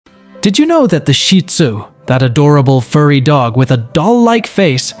Did you know that the Shih Tzu, that adorable furry dog with a doll-like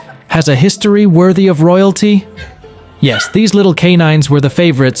face, has a history worthy of royalty? Yes, these little canines were the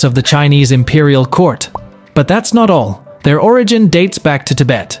favorites of the Chinese imperial court. But that's not all. Their origin dates back to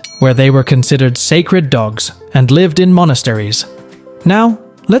Tibet, where they were considered sacred dogs and lived in monasteries. Now,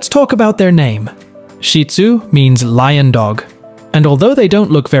 let's talk about their name. Shih Tzu means lion dog, and although they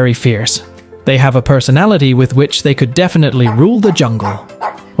don't look very fierce, they have a personality with which they could definitely rule the jungle,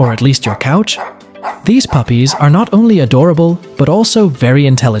 or at least your couch. These puppies are not only adorable, but also very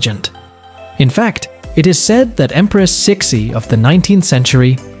intelligent. In fact, it is said that Empress Cixi of the 19th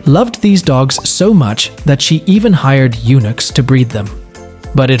century loved these dogs so much that she even hired eunuchs to breed them.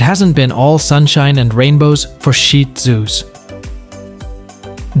 But it hasn't been all sunshine and rainbows for Shih Tzus.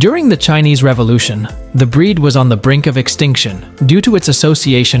 During the Chinese Revolution, the breed was on the brink of extinction due to its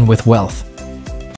association with wealth.